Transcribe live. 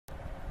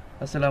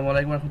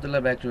Assalamualaikum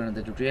warahmatullahi, back to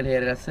another tutorial.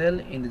 Here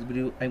𝐼𝐴. In this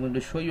video I'm going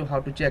to show you how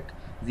to check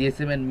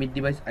GSM and MEID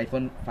device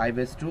iPhone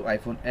 5s to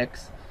iPhone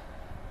X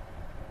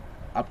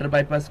after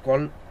bypass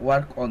call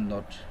work or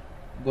not.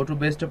 Go to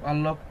best of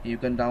unlock. You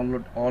can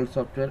download all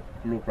software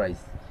low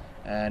price,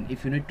 and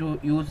if you need to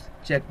use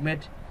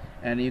checkmate,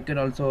 and you can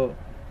also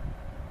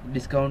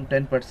discount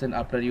 10%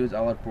 after use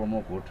our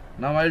promo code.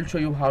 Now I will show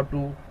you how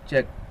to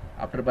check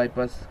after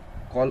bypass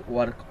call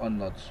work or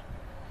not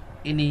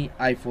any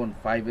iPhone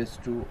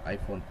 5s to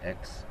iPhone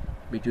X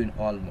between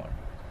all mode.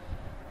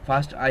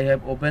 First I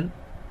have opened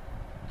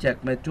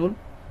checkmate tool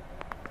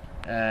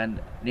and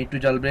need to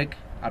jailbreak.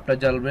 After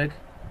jailbreak,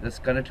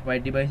 just connect my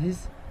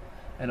devices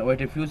and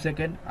wait a few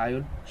seconds. I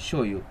will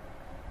show you,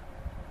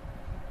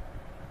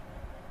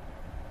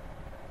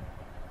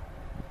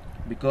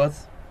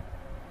 because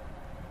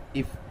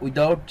if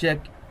without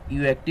check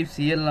you active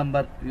CL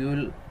number, you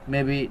will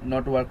maybe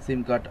not work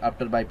SIM card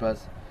after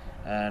bypass,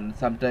 and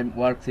sometime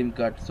work SIM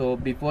card. So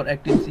before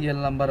active CL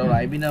number or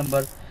IB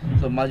number,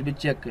 so must be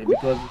checked,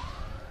 because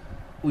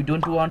we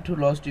don't want to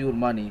lose your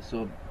money.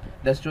 So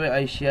that's why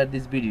I share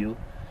this video.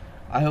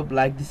 I hope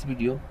like this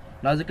video.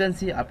 Now as you can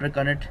see, after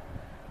connect,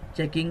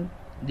 checking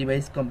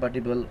device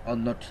compatible or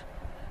not,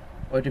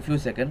 wait a few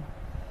seconds.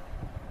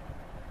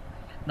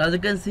 Now as you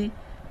can see,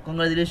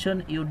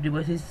 congratulations, your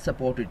device is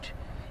supported.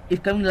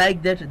 If coming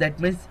like that, that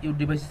means your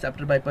devices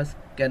after bypass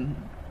can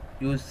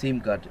use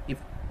SIM card. If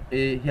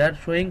here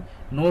showing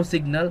no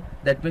signal,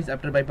 that means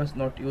after bypass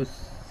not use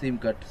SIM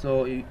card.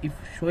 So if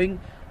showing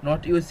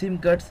not use SIM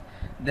cards,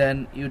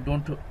 then you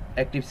don't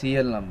active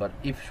CL number.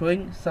 If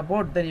showing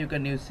support, then you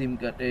can use SIM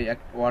card,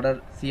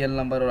 order CL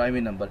number or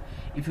IMEI number.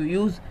 If you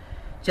use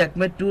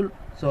checkmate tool,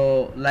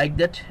 so like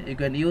that, you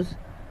can use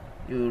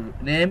your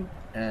name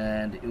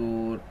and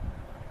your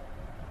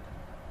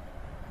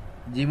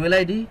Gmail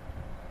ID.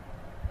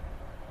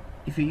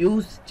 If you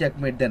use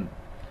checkmate, then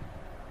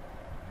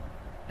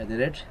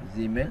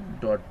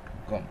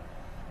 @gmail.com.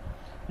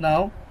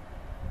 Now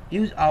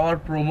use our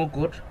promo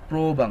code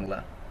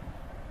PROBANGLA.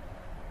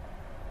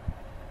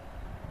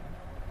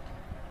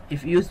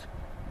 If you use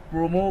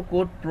promo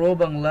code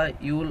PROBANGLA,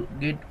 you will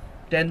get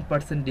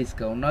 10%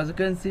 discount. Now as you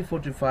can see,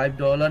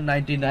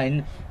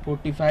 $45.99,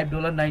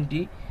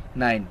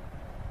 $45.99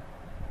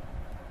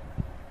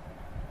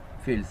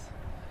 fields.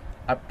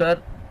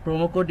 After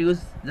promo code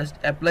use, just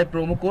apply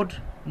promo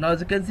code. Now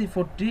as you can see,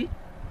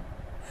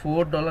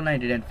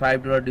 $44.99,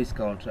 $5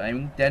 discount. I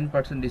mean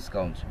 10%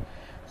 discount.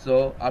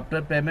 So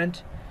after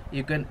payment,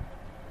 you can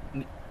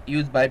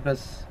use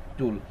bypass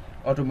tool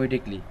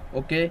automatically.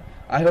 Okay,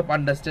 I hope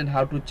understand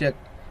how to check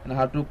and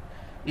how to,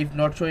 if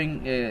not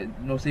showing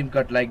no SIM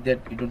card like that,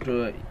 you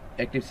don't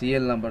active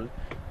CL number.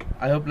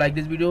 I hope like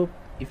this video.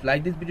 If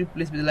like this video,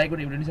 please like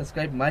button. If you didn't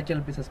subscribe my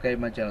channel, please subscribe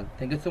my channel.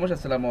 Thank you so much.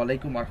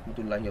 Assalamualaikum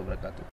warahmatullahi wabarakatuh.